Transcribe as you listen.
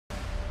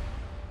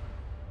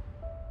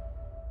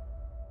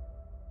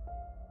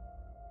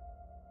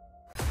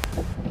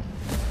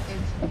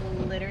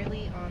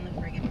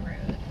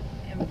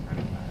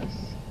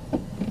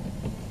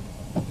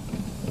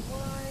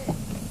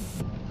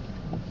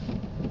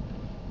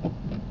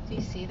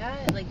see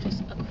that? Like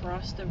just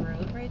across the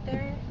road right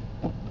there.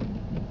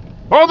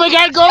 Oh my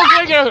God, go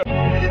figure!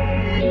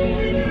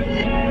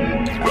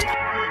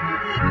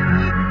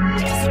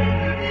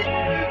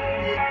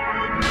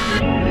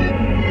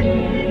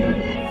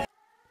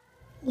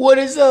 What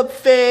is up,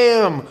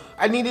 fam?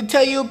 I need to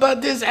tell you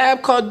about this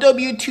app called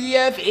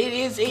WTF. It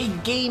is a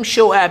game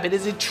show app. It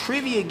is a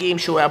trivia game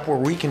show app where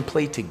we can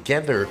play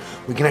together.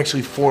 We can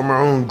actually form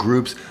our own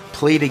groups,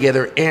 play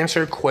together,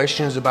 answer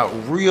questions about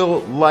real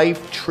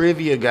life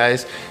trivia,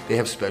 guys. They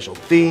have special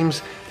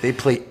themes. They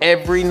play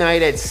every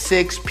night at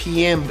 6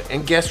 p.m.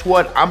 And guess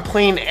what? I'm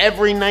playing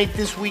every night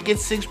this week at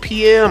 6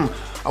 p.m.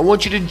 I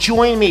want you to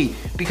join me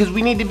because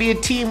we need to be a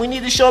team. We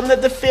need to show them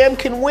that the fam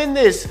can win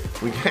this.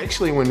 We can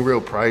actually win real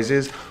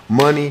prizes,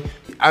 money.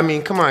 I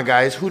mean, come on,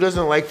 guys. Who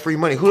doesn't like free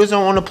money? Who doesn't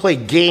want to play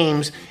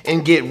games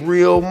and get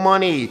real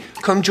money?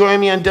 Come join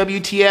me on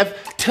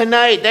WTF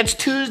tonight. That's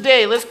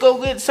Tuesday. Let's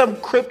go get some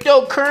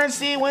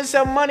cryptocurrency and win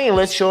some money. And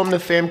let's show them the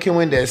fam can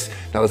win this.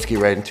 Now let's get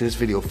right into this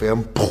video,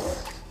 fam.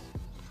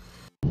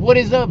 What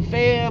is up,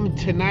 fam?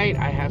 Tonight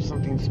I have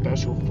something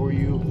special for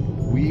you.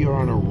 We are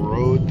on a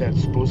road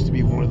that's supposed to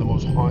be one of the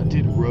most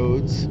haunted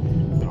roads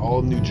in all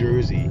of New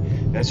Jersey.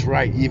 That's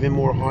right, even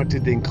more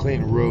haunted than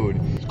Clinton Road.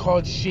 It's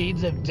called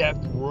Shades of Death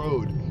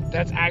Road.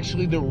 That's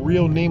actually the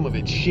real name of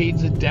it,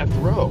 Shades of Death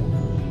Road.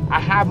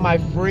 I have my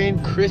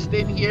friend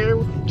Kristen here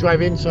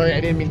driving. Sorry, I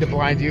didn't mean to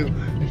blind you.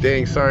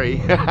 Dang,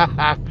 sorry.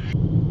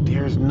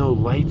 There's no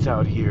lights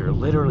out here.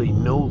 Literally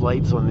no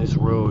lights on this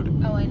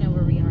road. Oh, I know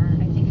where we are.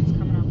 I think it's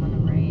coming up on the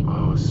right.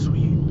 Oh,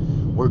 sweet.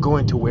 We're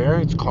going to where?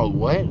 It's called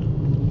what?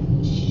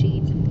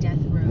 Shades of Death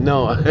Road.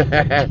 No,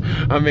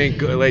 I mean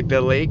like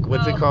the lake.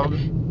 What's it called?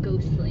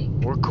 Ghost Lake.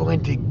 We're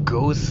going to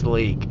Ghost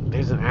Lake.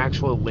 There's an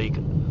actual lake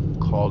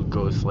called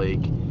Ghost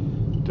Lake.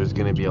 There's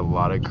gonna be a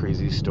lot of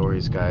crazy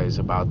stories, guys,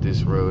 about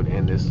this road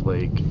and this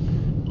lake.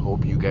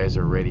 Hope you guys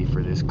are ready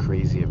for this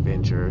crazy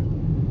adventure.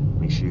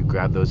 Make sure you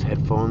grab those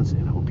headphones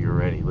and hope you're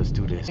ready. Let's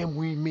do this. And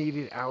we made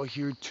it out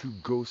here to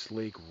Ghost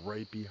Lake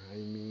right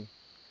behind me.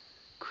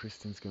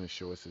 Kristen's gonna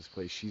show us this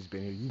place. She's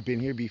been here. You've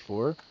been here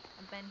before?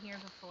 I've been here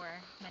before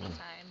many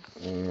times.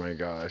 Oh my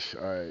gosh.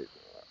 All right.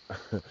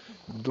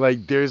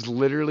 Like there's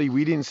literally,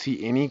 we didn't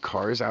see any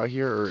cars out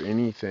here or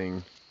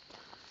anything.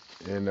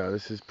 And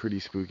this is pretty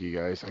spooky,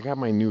 guys. I got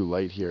my new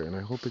light here and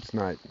I hope it's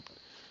not.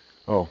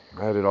 Oh,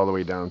 I had it all the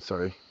way down.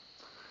 Sorry.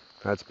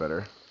 That's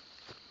better.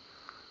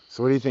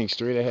 So what do you think?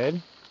 Straight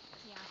ahead?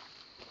 Yeah.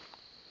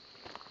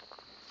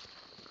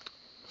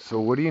 So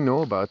what do you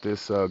know about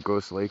this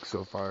Ghost Lake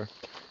so far?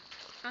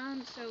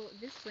 So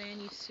this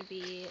land used to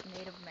be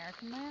Native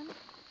American land,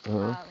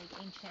 like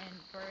ancient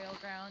burial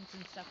grounds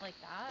and stuff like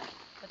that.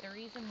 But the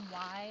reason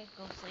why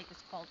Ghost Lake is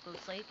called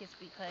Ghost Lake is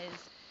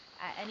because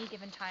at any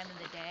given time of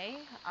the day,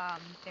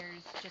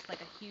 there's just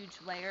like a huge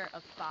layer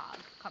of fog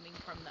coming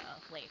from the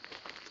lake.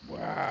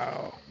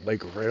 Wow.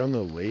 Like right on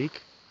the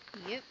lake?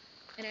 Yep.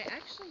 And I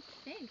actually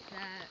think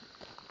that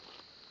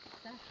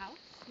house.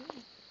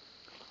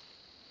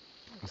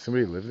 Does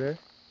somebody live there?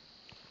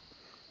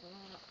 I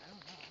don't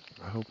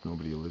know. I hope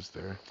nobody lives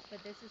there.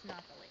 But this is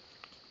not the lake.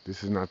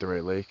 This is not the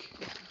right lake?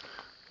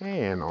 Yeah.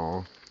 And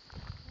all.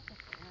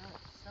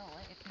 It's still a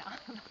lake now.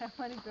 I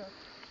want to go.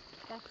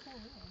 That's so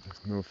weird.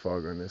 There's no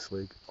fog on this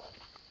lake. Oh,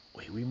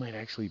 wait, we might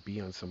actually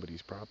be on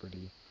somebody's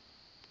property.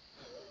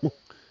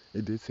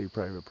 It did say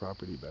private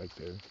property back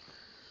there.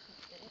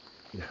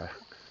 Yeah.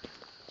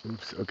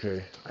 Oops,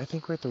 okay. I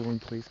think we're at the wrong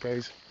place,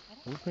 guys.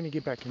 We're going to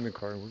get back in the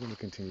car and we're going to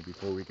continue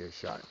before we get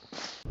shot.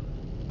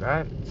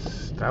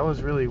 That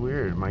was really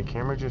weird. My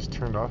camera just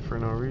turned off for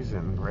no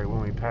reason right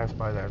when we passed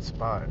by that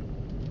spot.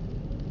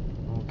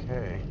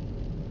 Okay.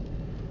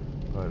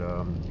 But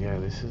yeah,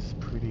 this is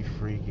pretty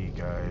freaky,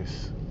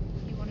 guys.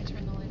 You want to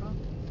turn the light off?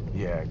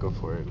 Yeah, go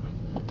for it.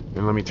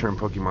 And let me turn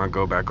Pokemon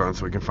Go back on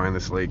so we can find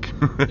this lake.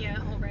 Yeah,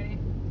 already.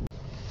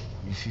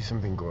 You see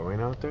something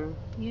glowing out there?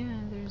 Yeah,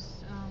 there's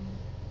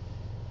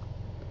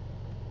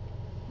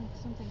like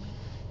something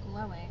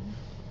glowing.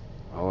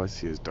 All I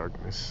see is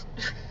darkness.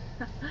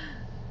 Yeah,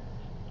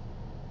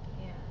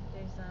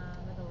 there's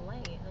like a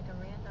light, like a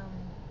random.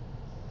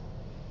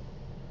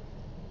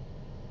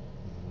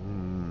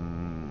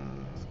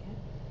 See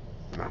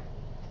it? No.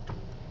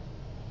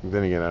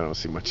 Then again, I don't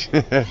see much.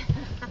 Let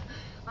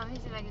me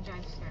see if I can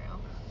drive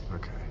through.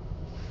 Okay.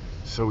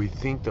 So we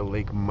think the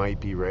lake might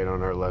be right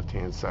on our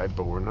left-hand side,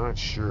 but we're not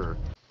sure.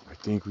 I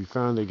think we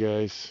found it,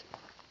 guys.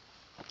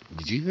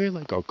 Did you hear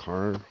like a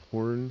car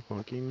horn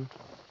honking?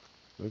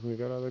 Like when we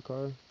got out of the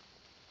car?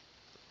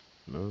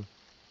 No?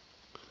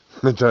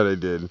 I thought I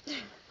did.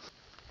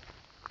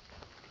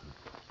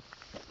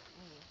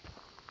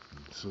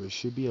 So there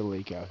should be a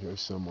lake out here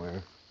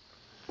somewhere.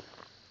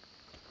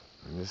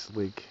 And this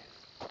lake...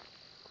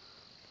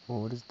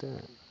 Oh, what is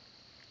that?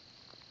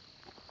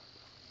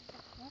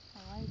 What's the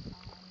lights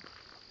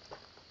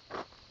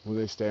on? Will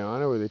they stay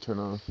on or will they turn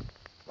off? No,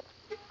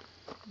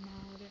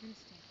 they're gonna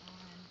stay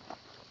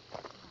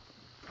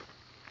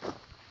on.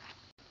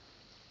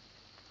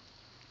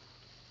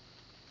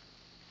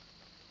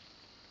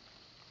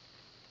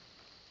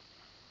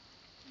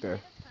 There. You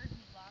might have heard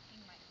me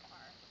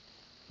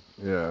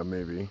Yeah,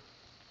 maybe.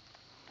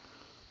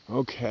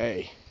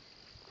 Okay.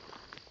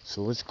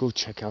 So let's go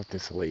check out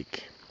this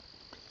lake.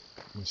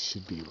 It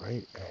should be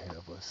right ahead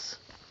of us.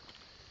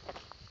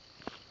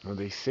 Now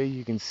they say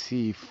you can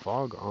see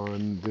fog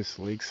on this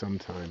lake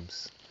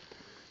sometimes.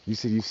 You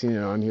said you've seen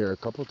it on here a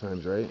couple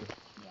times, right?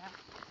 Yeah.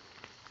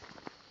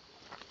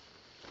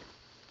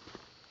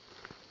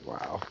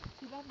 Wow.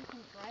 Too bad we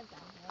couldn't drive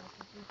down here if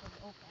the roof was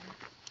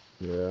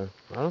open.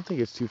 Yeah, I don't think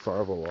it's too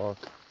far of a walk.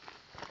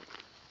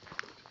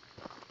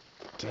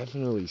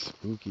 Definitely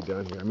spooky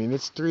down here. I mean,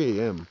 it's 3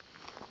 a.m.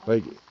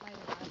 Like,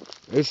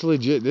 it's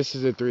legit. This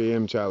is a 3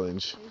 a.m.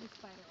 challenge.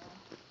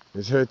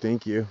 It's her,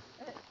 thank you.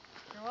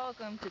 You're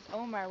welcome, because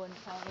Omar wouldn't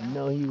tell you.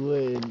 No, he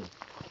wouldn't.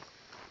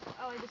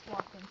 Oh, I just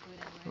walked into it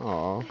anyway.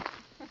 Aw.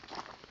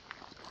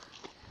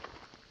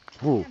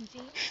 Whoa. Damn, G.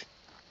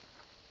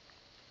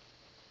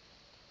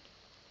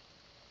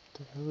 What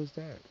the hell is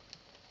that?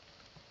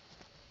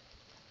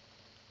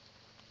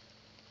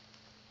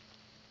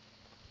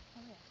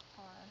 Probably a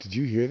car. Did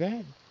you hear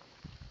that?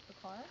 The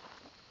car?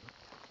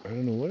 I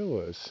don't know what it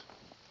was.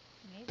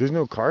 Maybe. There's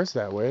no cars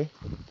that way.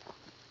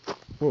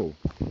 Whoa.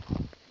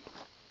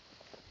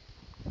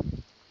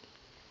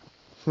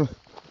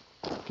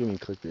 Getting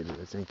clickbaited,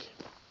 I think.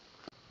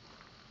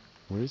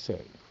 What is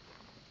that?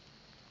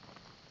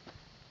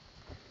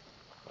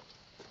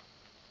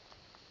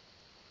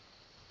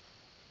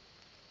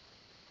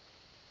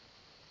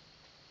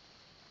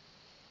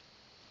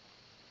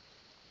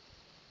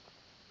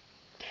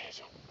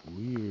 That's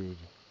weird.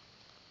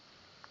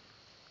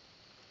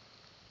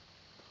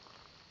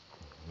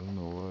 I don't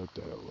know what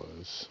that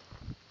was.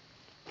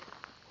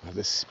 Are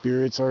the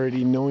spirits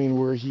already knowing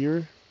we're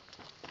here?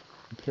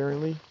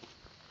 Apparently.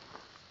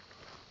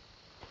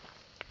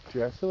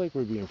 Dude, I feel like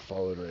we're being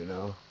followed right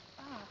now.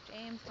 Oh,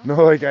 James.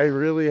 No, like I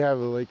really have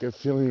a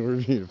feeling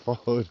we're being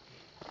followed.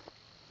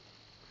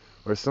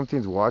 Or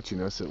something's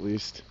watching us at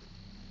least.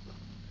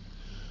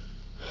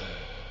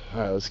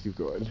 Alright, let's keep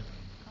going.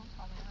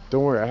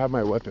 Don't worry, I have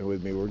my weapon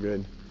with me. We're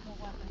good. What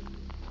weapon?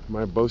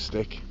 My bow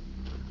stick.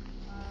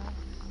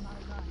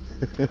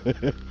 Not a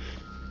gun.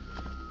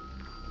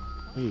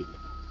 Wait.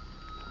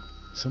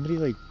 Somebody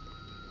like...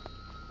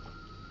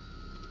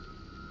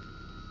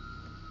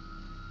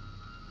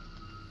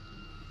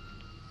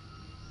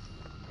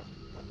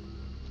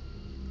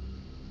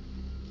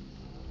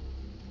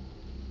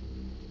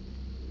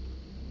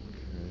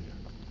 Okay.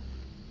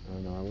 I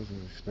don't know, I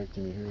wasn't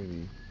expecting to hear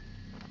any.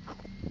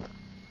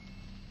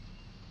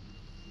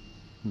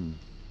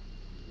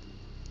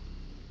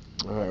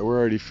 Alright, we're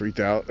already freaked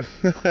out.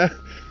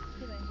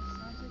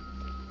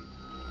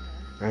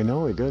 I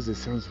know it does. It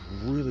sounds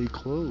really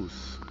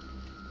close.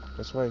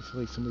 That's why I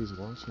feel like somebody's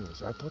watching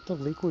us. I thought the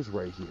lake was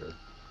right here.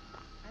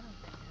 I don't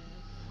think it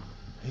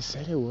is. They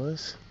said it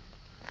was.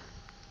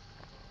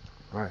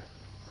 Alright.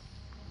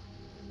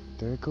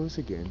 There it goes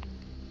again.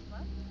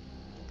 What?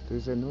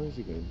 There's that noise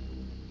again.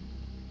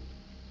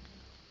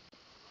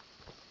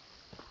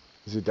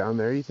 Is it down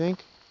there, you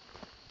think?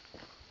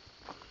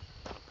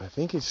 I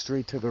think it's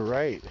straight to the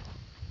right.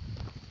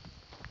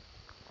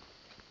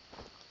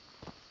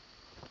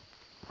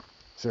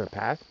 Is there a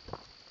path?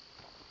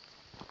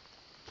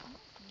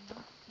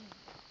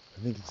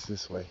 I think it's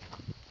this way.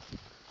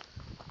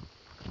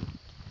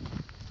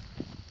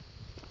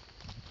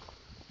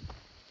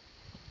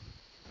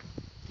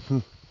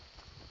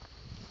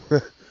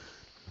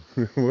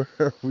 Where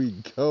are we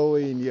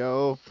going,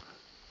 yo?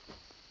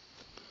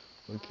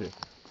 Okay,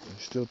 I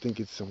still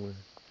think it's somewhere.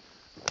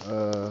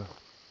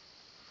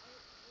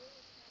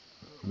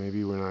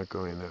 Maybe we're not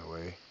going that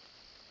way.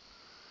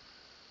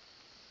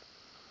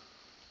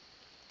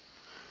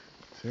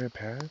 Is there a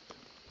path?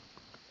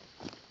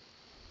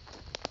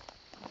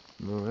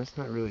 No, that's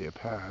not really a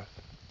path.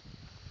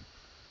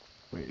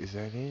 Wait, is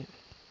that it?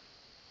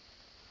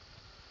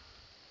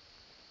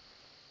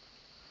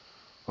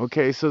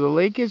 Okay, so the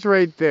lake is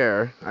right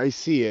there. I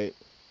see it.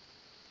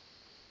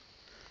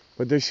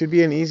 But there should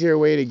be an easier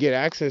way to get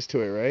access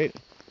to it, right?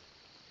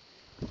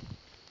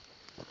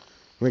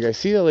 Like, I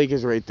see the lake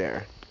is right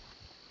there.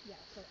 Yeah,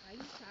 so I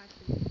used to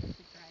actually be able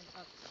to drive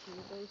up to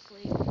Ghost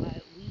Lake,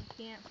 but we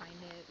can't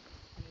find it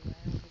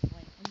anywhere. Just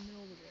like in the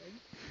middle of the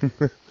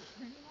woods.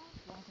 Turning off,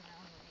 walking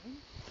around in the rain.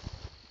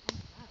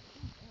 Oh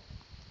my god,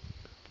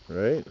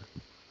 Right?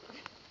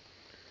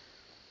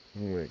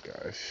 Oh my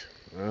gosh.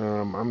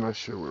 I'm not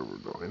sure where we're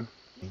going.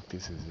 I think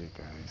this is it,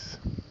 guys.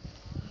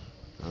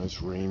 Now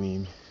it's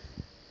raining.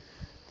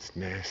 It's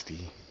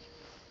nasty.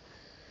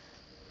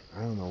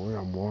 I don't know where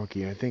I'm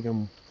walking. I think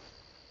I'm...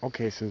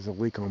 Okay, so there's a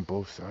lake on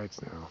both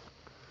sides now.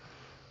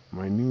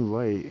 My new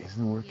light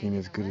isn't working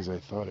as good as I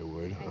thought it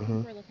would. I think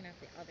we're looking at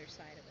the other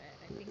side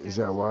of it. Is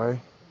that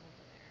why?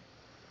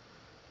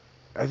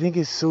 I think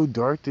it's so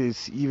dark to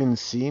even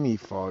see any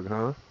fog,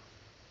 huh?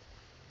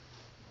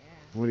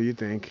 Yeah. What do you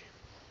think?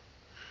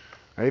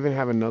 I even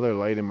have another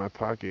light in my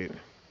pocket. Well,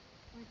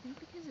 I think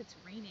because it's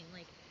raining,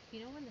 like,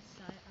 you know when the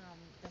sun,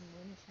 the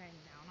moon shines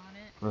down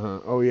on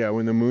it? Oh yeah,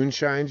 when the moon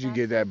shines, you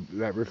get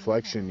that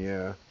reflection,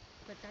 yeah.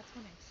 But that's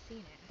when I've seen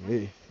it. I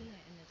haven't seen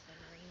it in this, like,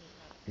 rainy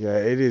weather. Yeah,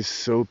 it is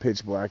so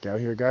pitch black out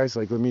here, guys.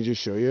 Like, let me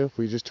just show you. If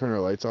we just turn our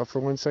lights off for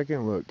 1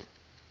 second, look.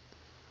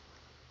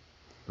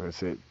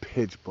 That's it,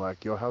 pitch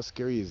black. Yo, how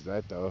scary is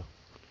that, though?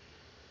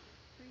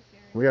 Pretty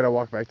scary. We gotta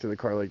walk back to the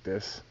car like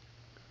this.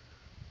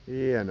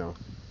 Yeah, no.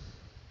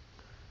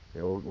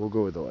 Yeah, we'll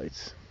go with the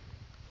lights.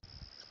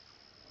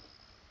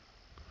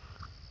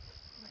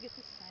 Look at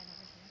this sign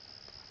over here.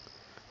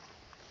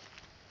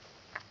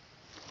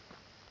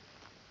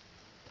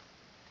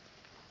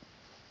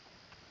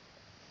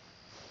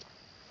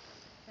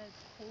 It says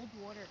cold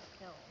water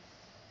kills.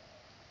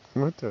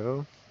 What the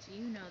hell? Do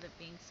you know that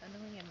being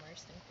suddenly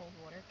immersed in cold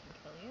water can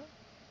kill you?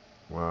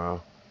 Wow.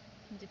 It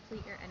can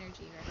deplete your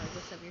energy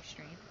regardless of your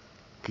strength.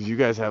 Cause you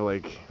guys have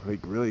like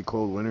really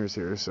cold winters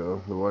here,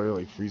 so the water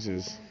like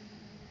freezes.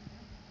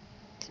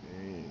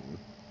 Dang.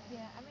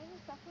 Yeah, I mean, it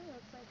definitely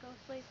looks like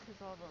Ghost Lake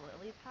because all the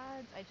lily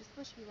pads. I just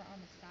wish we were on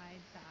the side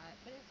that,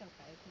 but it's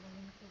okay because I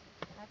mean, this is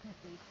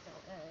technically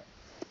still it.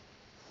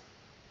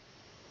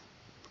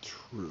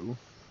 True.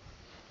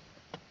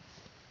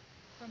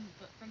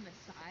 From the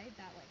side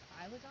that like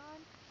I was on,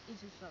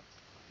 it just looks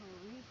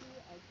creepy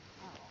as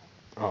hell.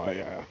 Oh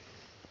yeah.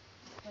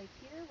 Like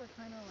here, we're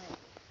kind of like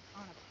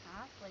on a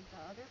path. Like the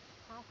other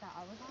path that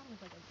I was on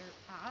was like a dirt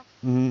path,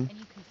 and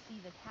you can see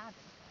the cabin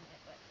from it.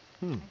 But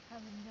I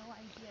have no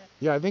idea.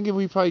 Yeah, I think if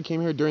we probably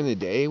came here during the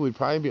day, we'd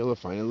probably be able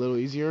to find it a little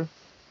easier.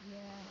 Yeah.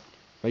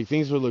 Like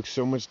things would look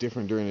so much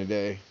different during the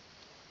day.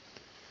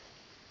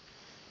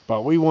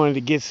 But we wanted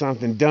to get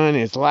something done.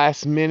 It's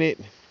last minute.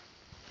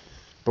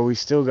 But we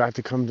still got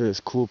to come to this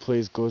cool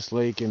place, Ghost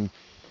Lake, and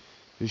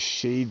the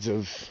shades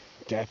of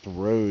Death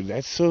Road.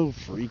 That's so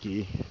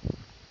freaky.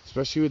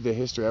 Especially with the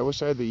history. I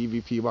wish I had the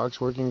EVP box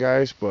working,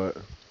 guys, but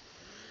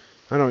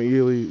I don't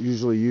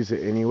usually use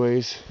it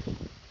anyways.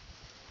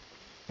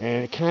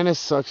 And it kind of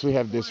sucks we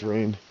have this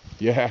rain.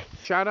 Yeah.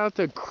 Shout out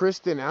to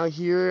Kristen out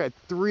here at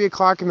 3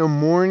 o'clock in the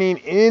morning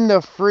in the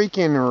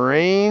freaking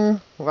rain.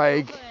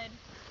 Like,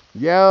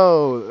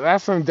 yo,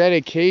 that's some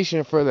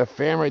dedication for the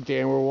fam right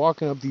there. And we're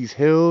walking up these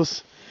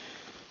hills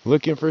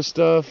looking for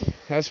stuff.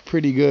 That's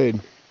pretty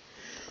good.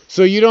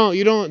 So you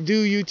don't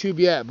do YouTube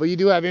yet, but you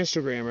do have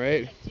Instagram,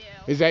 right? I do.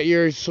 Is that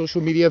your social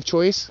media of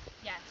choice?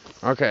 Yes.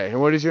 Okay, and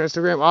what is your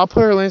Instagram? I'll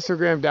put her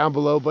Instagram down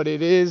below, but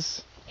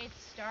it's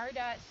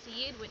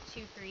star.seed with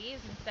 2 3s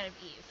instead of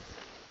e's.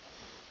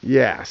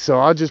 Yeah, so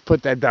I'll just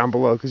put that down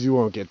below because you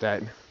won't get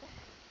that.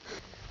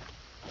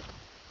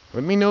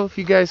 Let me know if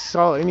you guys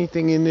saw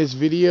anything in this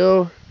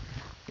video,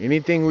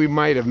 anything we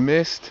might have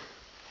missed,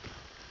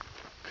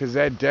 because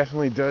that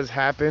definitely does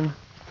happen,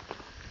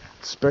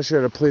 especially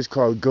at a place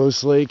called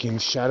Ghost Lake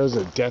and Shadows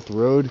of Death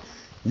Road.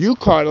 You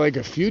caught like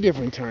a few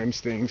different times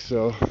things,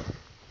 so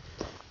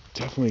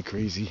definitely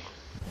crazy.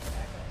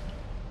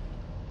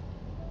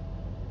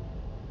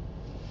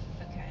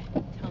 Okay,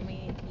 tell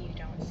me you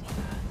don't see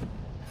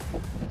that.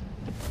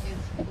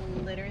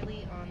 It's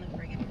literally on the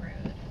friggin'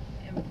 road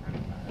in front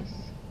of us.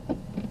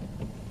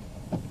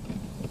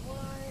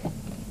 What?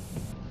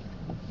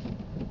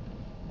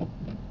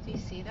 Do you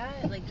see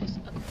that? Like just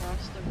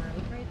across the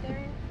road right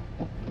there?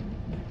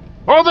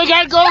 Oh my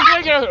God, go!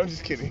 I'm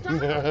just kidding.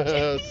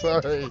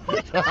 Sorry.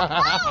 What the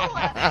hell?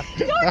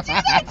 Don't do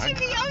that to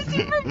me. I was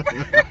in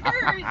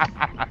reverse.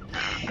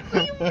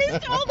 You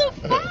missed all the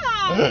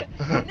fog.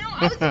 No, I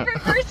was in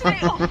reverse and I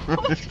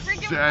almost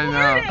freaking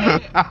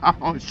boarded.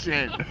 Oh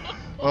shit.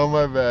 Oh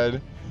my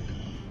bad.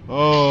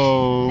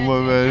 Oh my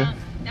bad.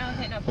 Now I'm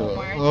hitting up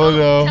Omar. Oh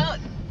no.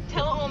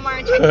 Tell Omar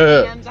to check his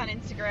DMs on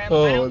Instagram. I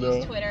don't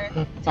use Twitter.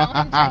 Tell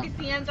him to check his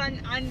DMs on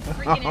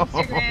freaking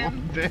Instagram.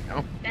 Oh,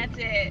 damn. That's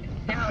it.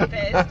 Now I'm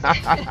pissed.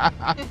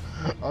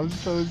 I'm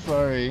so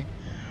sorry.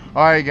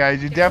 Alright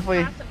guys, you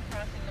definitely... Crossing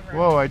the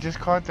road. Whoa, I just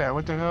caught that.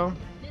 What the hell?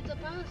 It's a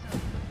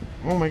possum.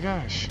 Oh my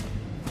gosh.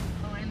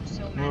 Oh, I'm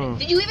so Whoa. mad.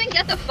 Did you even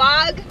get the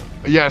fog?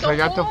 Yes, The I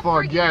got the whole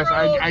fog. freaking Yes,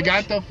 road I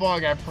got the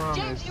fog, I promise.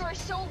 James, you were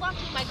so lucky.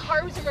 My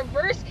car was in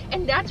reverse,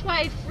 and that's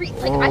why I freaked.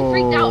 Like I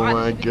freaked out. Oh my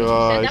Obviously, because you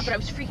said that, gosh. but I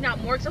was freaking out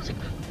more because I was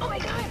like, "Oh my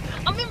God,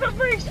 I'm in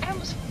reverse!" I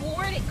almost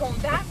floored it going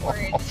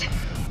backwards.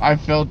 I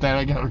felt that.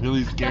 I got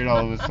really scared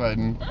all of a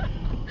sudden.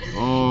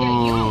 Oh.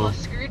 Yeah, you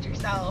almost screwed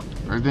yourself.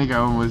 I think I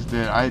almost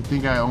did. I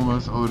think I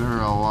almost owed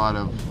her a lot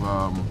of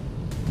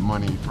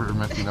money for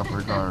messing up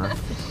her car.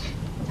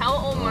 Tell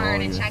Omar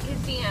to yeah. check his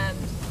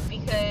DMs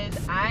because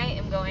I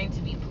am going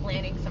to be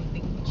planning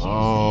something juicy.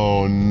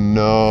 Oh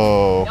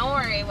no. Don't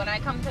worry, when I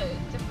come to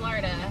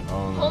Florida,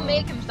 Oh, he'll no.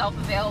 make himself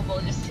available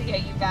just to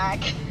get you back.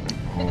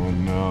 Oh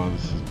no,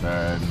 this is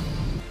bad.